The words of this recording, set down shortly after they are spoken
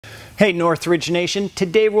Hey Northridge Nation,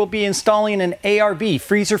 today we'll be installing an ARB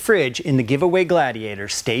freezer fridge in the giveaway Gladiator.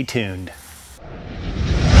 Stay tuned.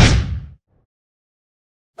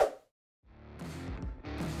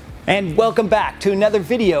 And welcome back to another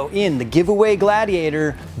video in the giveaway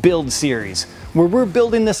Gladiator build series, where we're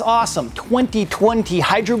building this awesome 2020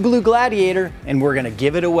 Hydro Glue Gladiator and we're gonna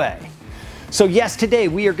give it away. So yes, today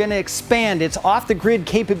we are going to expand its off-the-grid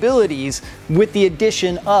capabilities with the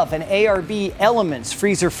addition of an ARB Elements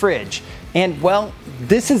freezer fridge. And well,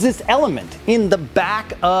 this is its element in the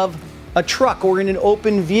back of a truck or in an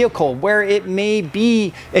open vehicle where it may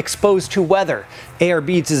be exposed to weather.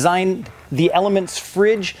 ARB designed the Elements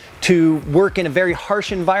fridge to work in a very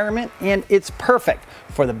harsh environment, and it's perfect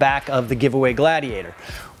for the back of the giveaway Gladiator.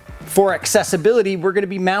 For accessibility, we're going to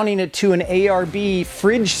be mounting it to an ARB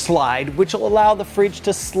fridge slide, which will allow the fridge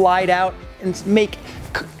to slide out and make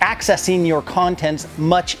accessing your contents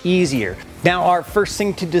much easier. Now, our first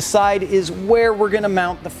thing to decide is where we're going to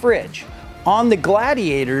mount the fridge. On the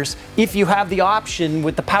Gladiators, if you have the option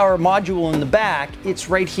with the power module in the back, it's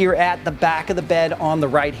right here at the back of the bed on the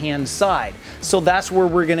right-hand side. So that's where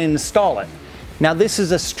we're going to install it. Now, this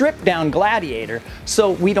is a stripped-down Gladiator,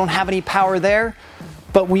 so we don't have any power there,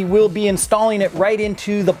 but we will be installing it right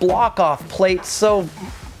into the block-off plate, so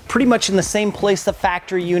pretty much in the same place the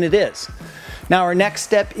factory unit is. Now our next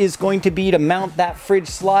step is going to be to mount that fridge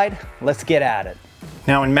slide. Let's get at it.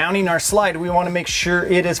 Now in mounting our slide, we want to make sure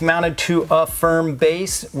it is mounted to a firm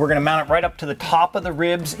base. We're going to mount it right up to the top of the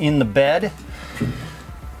ribs in the bed.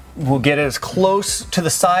 We'll get it as close to the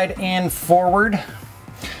side and forward.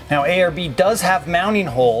 Now ARB does have mounting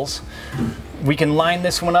holes. We can line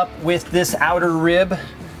this one up with this outer rib.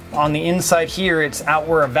 On the inside here, it's out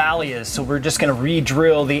where a valley is, so we're just going to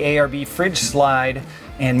re-drill the ARB fridge slide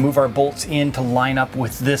and move our bolts in to line up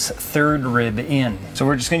with this third rib in. So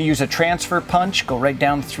we're just going to use a transfer punch, go right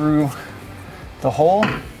down through the hole.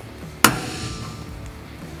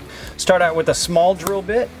 Start out with a small drill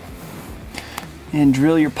bit and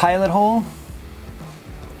drill your pilot hole.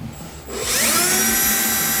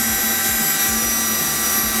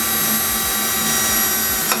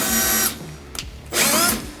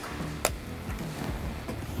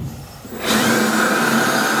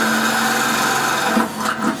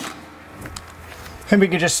 And we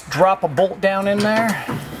can just drop a bolt down in there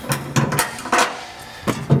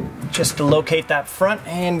just to locate that front,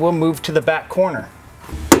 and we'll move to the back corner.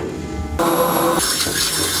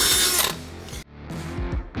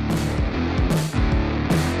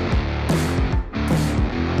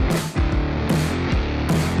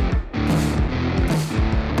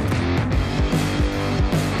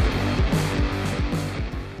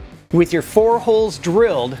 With your 4 holes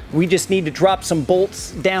drilled, we just need to drop some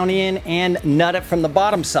bolts down in and nut it from the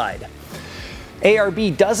bottom side.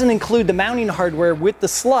 ARB doesn't include the mounting hardware with the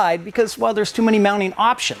slide because, well, there's too many mounting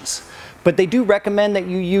options. But they do recommend that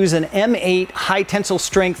you use an M8 high tensile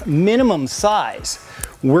strength minimum size.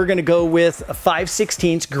 We're going to go with a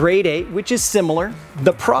 5/16 grade 8, which is similar.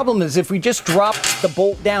 The problem is if we just drop the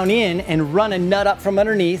bolt down in and run a nut up from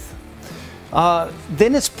underneath,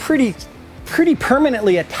 then it's pretty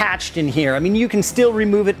permanently attached in here. I mean, you can still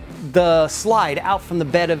remove the slide out from the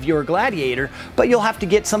bed of your Gladiator, but you'll have to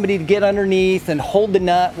get somebody to get underneath and hold the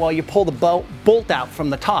nut while you pull the bolt out from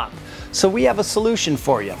the top. So we have a solution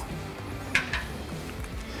for you.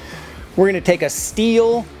 We're going to take a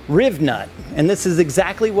steel riv nut, and this is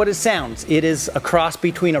exactly what it sounds. It is a cross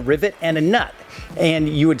between a rivet and a nut. And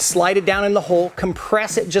you would slide it down in the hole,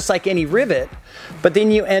 compress it just like any rivet, but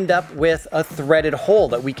then you end up with a threaded hole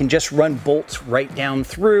that we can just run bolts right down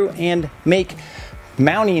through and make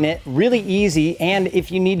mounting it really easy. And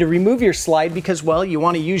if you need to remove your slide because, well, you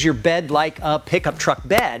want to use your bed like a pickup truck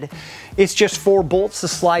bed, it's just 4 bolts, the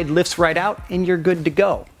slide lifts right out and you're good to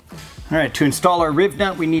go. All right, to install our riv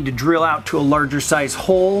nut, we need to drill out to a larger size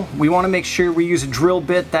hole. We want to make sure we use a drill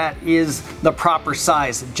bit that is the proper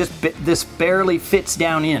size. This barely fits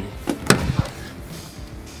down in.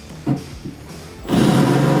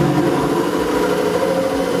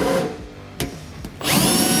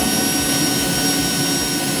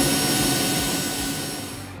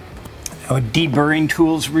 A deburring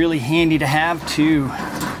tool is really handy to have to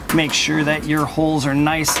make sure that your holes are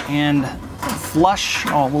nice and flush,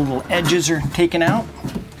 all the little edges are taken out.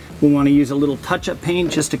 We want to use a little touch-up paint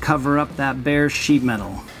just to cover up that bare sheet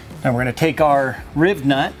metal. Now we're going to take our riv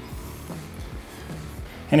nut,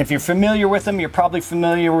 and if you're familiar with them, you're probably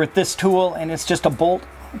familiar with this tool, and it's just a bolt,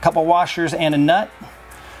 a couple washers, and a nut.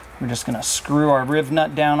 We're just going to screw our riv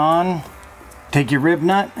nut down on. Take your riv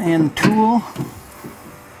nut and tool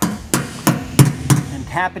and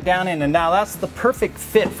tap it down in, and now that's the perfect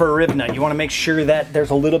fit for a rib nut. You want to make sure that there's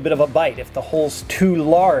a little bit of a bite. If the hole's too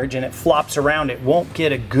large and it flops around, it won't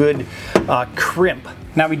get a good crimp.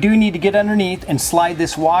 Now we do need to get underneath and slide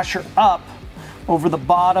this washer up over the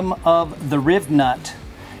bottom of the rib nut.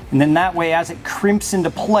 And then that way, as it crimps into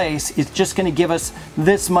place, it's just going to give us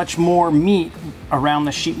this much more meat around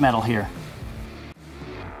the sheet metal here.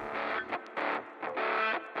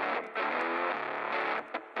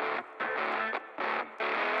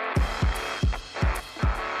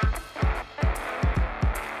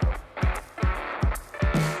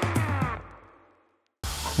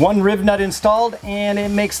 One rib nut installed, and it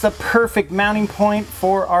makes the perfect mounting point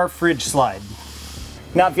for our fridge slide.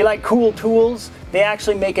 Now, if you like cool tools, they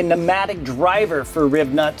actually make a pneumatic driver for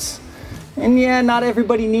rib nuts. And yeah, not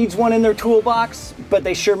everybody needs one in their toolbox, but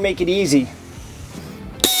they sure make it easy.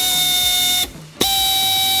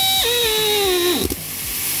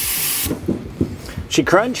 She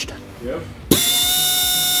crunched? Yep.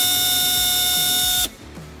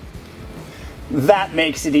 That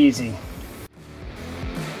makes it easy.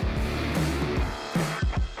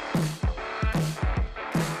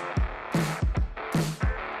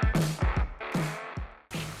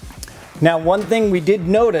 Now, one thing we did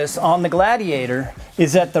notice on the Gladiator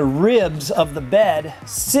is that the ribs of the bed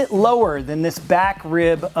sit lower than this back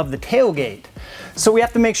rib of the tailgate. So we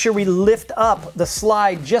have to make sure we lift up the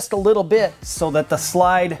slide just a little bit so that the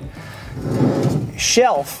slide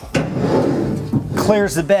shelf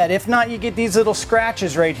clears the bed. If not, you get these little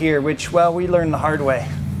scratches right here, which, well, we learned the hard way.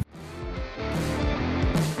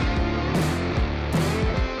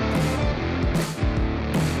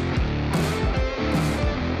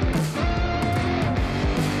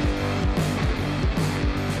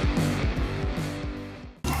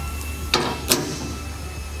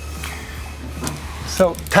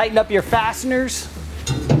 So tighten up your fasteners,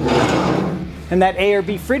 and that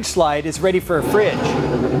ARB fridge slide is ready for a fridge.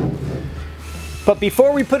 But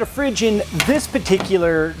before we put a fridge in this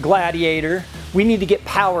particular Gladiator, we need to get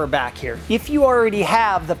power back here. If you already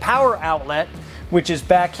have the power outlet, which is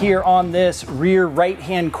back here on this rear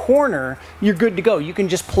right-hand corner, you're good to go. You can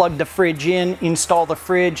just plug the fridge in, install the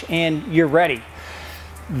fridge, and you're ready.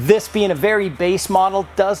 This being a very base model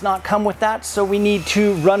does not come with that, so we need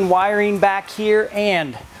to run wiring back here,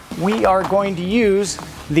 and we are going to use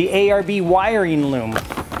the ARB wiring loom.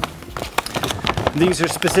 These are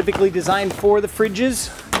specifically designed for the fridges.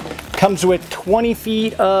 Comes with 20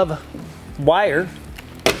 feet of wire.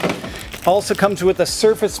 Also comes with a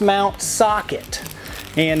surface mount socket.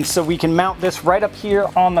 And so we can mount this right up here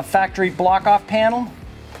on the factory block-off panel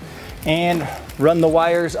and run the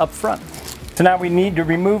wires up front. So now we need to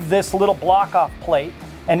remove this little block-off plate,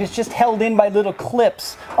 and it's just held in by little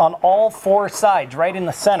clips on all four sides, right in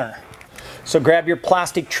the center. So grab your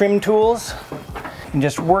plastic trim tools and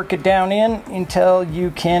just work it down in until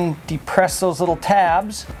you can depress those little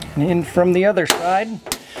tabs. And in from the other side.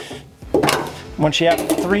 Once you have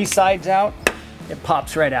 3 sides out, it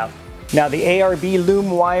pops right out. Now the ARB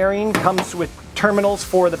Loom wiring comes with terminals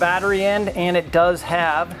for the battery end, and it does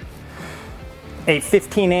have a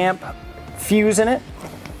 15 amp fuse in it.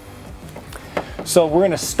 So we're going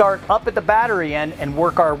to start up at the battery end and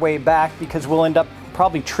work our way back, because we'll end up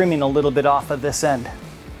probably trimming a little bit off of this end.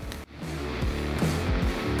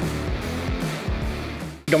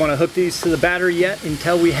 Don't want to hook these to the battery yet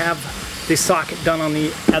until we have the socket done on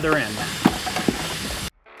the other end.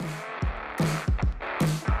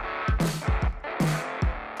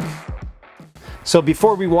 So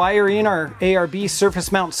before we wire in our ARB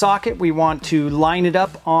surface mount socket, we want to line it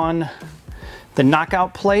up on the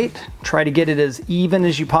knockout plate. Try to get it as even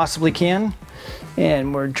as you possibly can.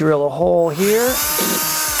 And we'll drill a hole here.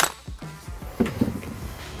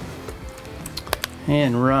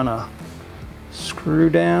 And run a screw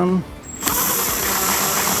down.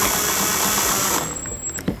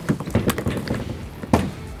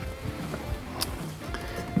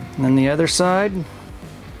 And then the other side.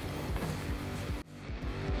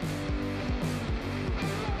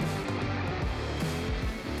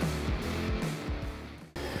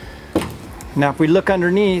 Now if we look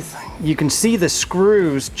underneath, you can see the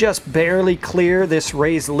screws just barely clear this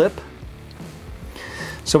raised lip.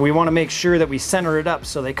 So we want to make sure that we center it up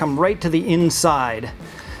so they come right to the inside,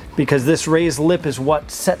 because this raised lip is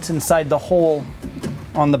what sets inside the hole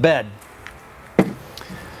on the bed.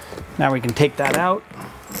 Now we can take that out.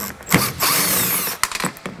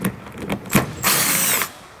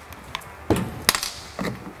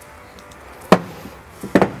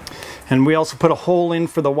 And we also put a hole in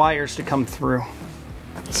for the wires to come through.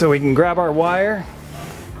 So we can grab our wire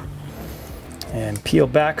and peel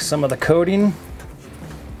back some of the coating.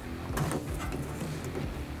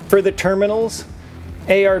 For the terminals,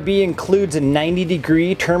 ARB includes a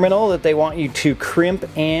 90-degree terminal that they want you to crimp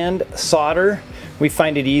and solder. We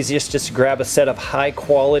find it easiest just to grab a set of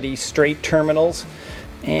high-quality straight terminals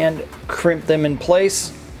and crimp them in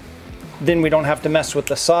place. Then we don't have to mess with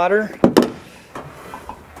the solder.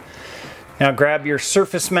 Now grab your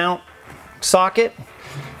surface mount socket.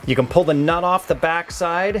 You can pull the nut off the back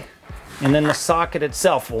side, and then the socket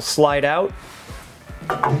itself will slide out.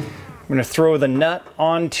 I'm going to throw the nut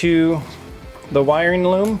onto the wiring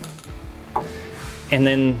loom, and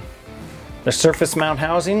then the surface mount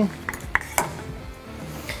housing.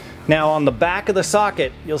 Now on the back of the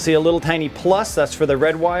socket, you'll see a little tiny plus, that's for the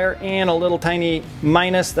red wire, and a little tiny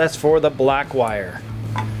minus, that's for the black wire.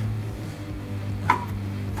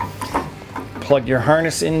 Plug your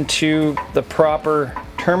harness into the proper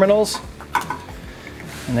terminals,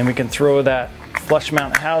 and then we can throw that flush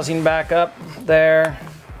mount housing back up there.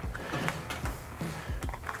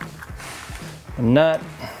 The nut.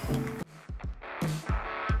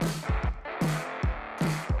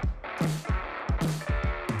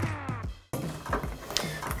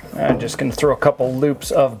 I'm just going to throw a couple loops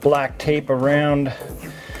of black tape around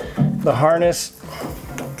the harness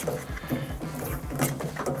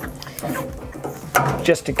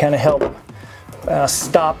just to kind of help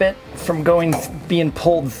stop it from being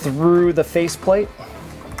pulled through the faceplate.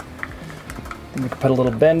 We can put a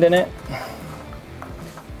little bend in it.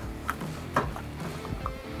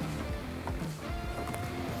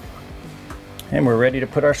 And we're ready to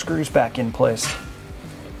put our screws back in place.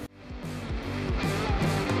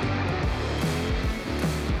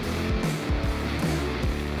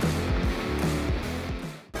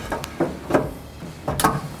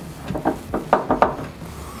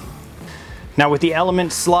 Now with the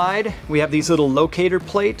Elements slide, we have these little locator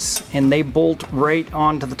plates, and they bolt right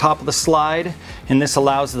onto the top of the slide, and this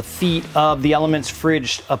allows the feet of the Elements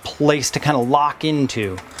fridge a place to kind of lock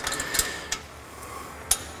into.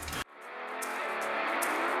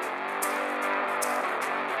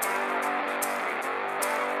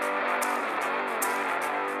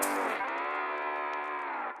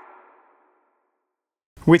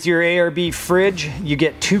 With your ARB fridge, you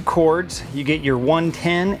get two cords. You get your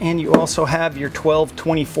 110, and you also have your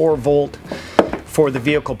 1224 volt for the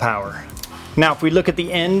vehicle power. Now if we look at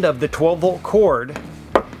the end of the 12 volt cord,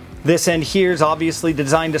 this end here is obviously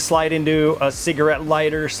designed to slide into a cigarette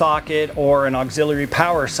lighter socket or an auxiliary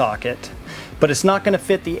power socket, but it's not going to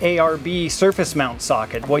fit the ARB surface mount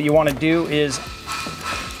socket. What you want to do is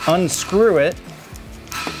unscrew it,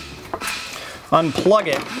 unplug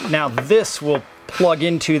it. Now this will plug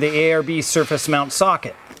into the ARB surface mount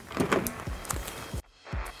socket.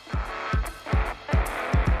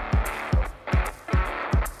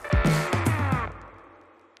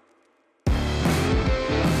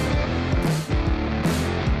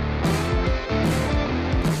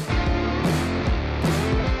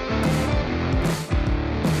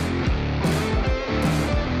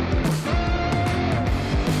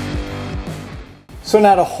 So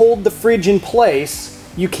now to hold the fridge in place,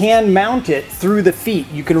 you can mount it through the feet.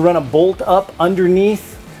 You can run a bolt up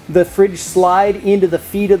underneath the fridge slide into the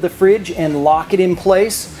feet of the fridge and lock it in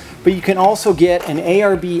place. But you can also get an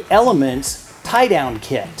ARB Elements tie-down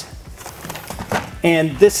kit.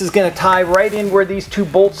 And this is going to tie right in where these two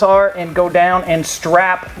bolts are and go down and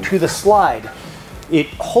strap to the slide. It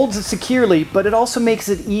holds it securely, but it also makes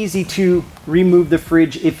it easy to remove the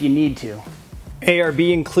fridge if you need to.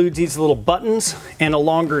 ARB includes these little buttons and a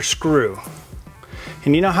longer screw.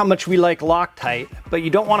 And you know how much we like Loctite, but you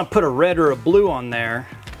don't want to put a red or a blue on there.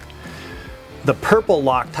 The purple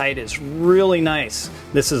Loctite is really nice.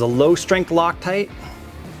 This is a low strength Loctite.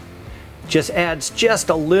 Just adds just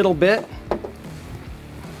a little bit.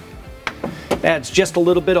 Adds just a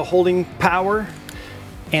little bit of holding power,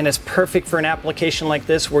 and it's perfect for an application like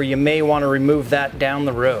this where you may want to remove that down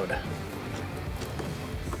the road.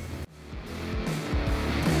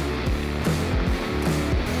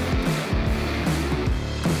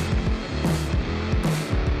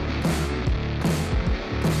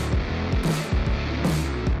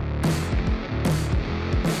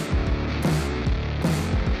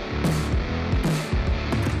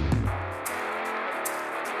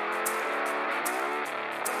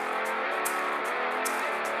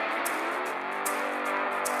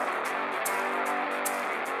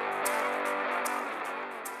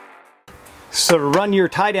 So to run your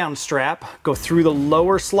tie-down strap, go through the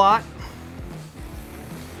lower slot,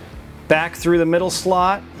 back through the middle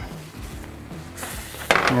slot,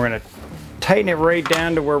 and we're going to tighten it right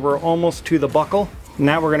down to where we're almost to the buckle.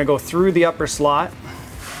 Now we're going to go through the upper slot,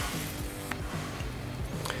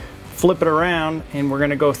 flip it around, and we're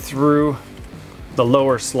going to go through the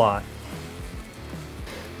lower slot.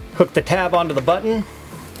 Hook the tab onto the button,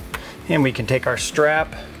 and we can take our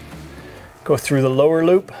strap, go through the lower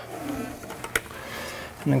loop,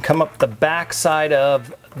 and then come up the back side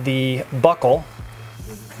of the buckle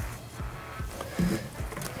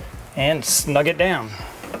and snug it down.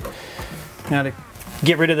 Now to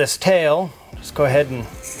get rid of this tail, just go ahead and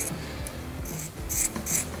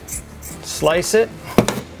slice it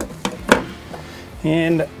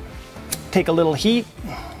and take a little heat.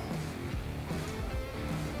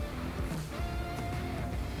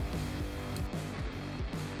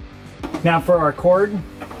 Now for our cord,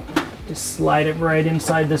 just slide it right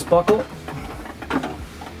inside this buckle.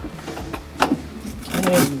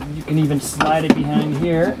 And you can even slide it behind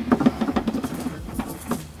here.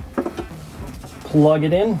 Plug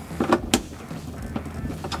it in.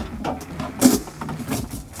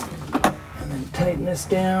 And then tighten this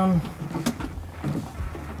down.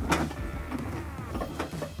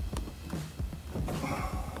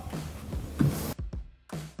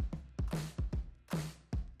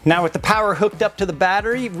 Now with the power hooked up to the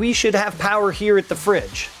battery, we should have power here at the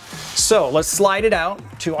fridge. So let's slide it out.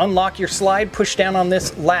 To unlock your slide, push down on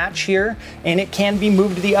this latch here, and it can be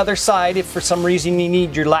moved to the other side if for some reason you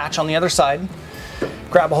need your latch on the other side.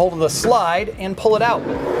 Grab a hold of the slide and pull it out.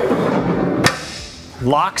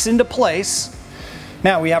 Locks into place.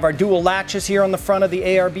 Now we have our dual latches here on the front of the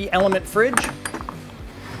ARB Element fridge.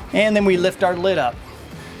 And then we lift our lid up.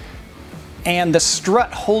 And the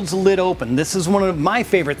strut holds the lid open. This is one of my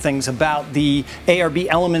favorite things about the ARB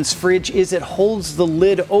Elements fridge is it holds the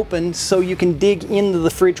lid open so you can dig into the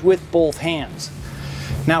fridge with both hands.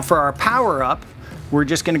 Now for our power up, we're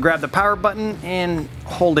just gonna grab the power button and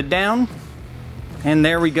hold it down. And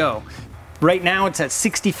there we go. Right now it's at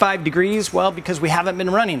 65 degrees, well, because we haven't been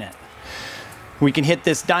running it. We can hit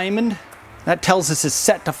this diamond. That tells us it's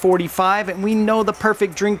set to 45, and we know the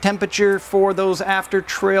perfect drink temperature for those after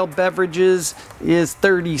trail beverages is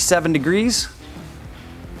 37 degrees.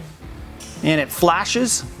 And it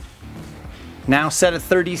flashes, now set at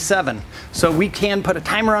 37. So we can put a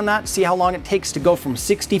timer on that, see how long it takes to go from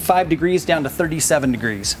 65 degrees down to 37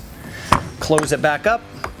 degrees. Close it back up,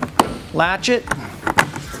 latch it.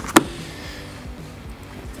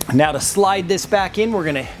 Now to slide this back in, we're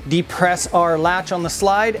gonna depress our latch on the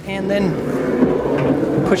slide and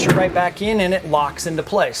then push it right back in and it locks into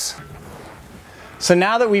place. So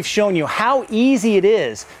now that we've shown you how easy it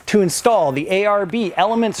is to install the ARB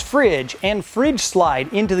Elements fridge and fridge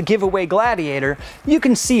slide into the giveaway Gladiator, you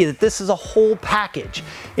can see that this is a whole package.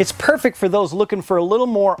 It's perfect for those looking for a little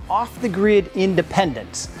more off-the-grid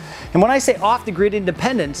independence. And when I say off-the-grid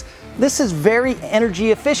independence, this is very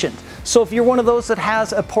energy efficient. So if you're one of those that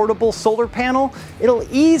has a portable solar panel, it'll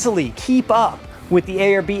easily keep up with the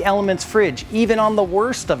ARB Elements fridge, even on the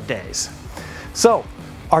worst of days. So,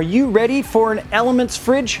 are you ready for an Elements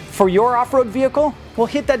fridge for your off-road vehicle? Well,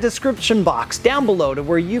 hit that description box down below to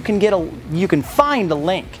where you can find a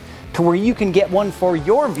link to where you can get one for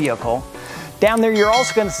your vehicle. Down there, you're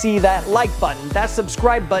also going to see that like button, that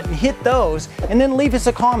subscribe button, hit those, and then leave us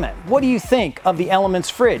a comment. What do you think of the Elements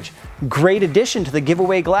fridge? Great addition to the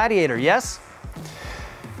giveaway Gladiator, yes?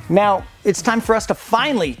 Now, it's time for us to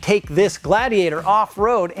finally take this Gladiator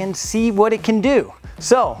off-road and see what it can do.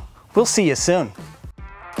 So, we'll see you soon.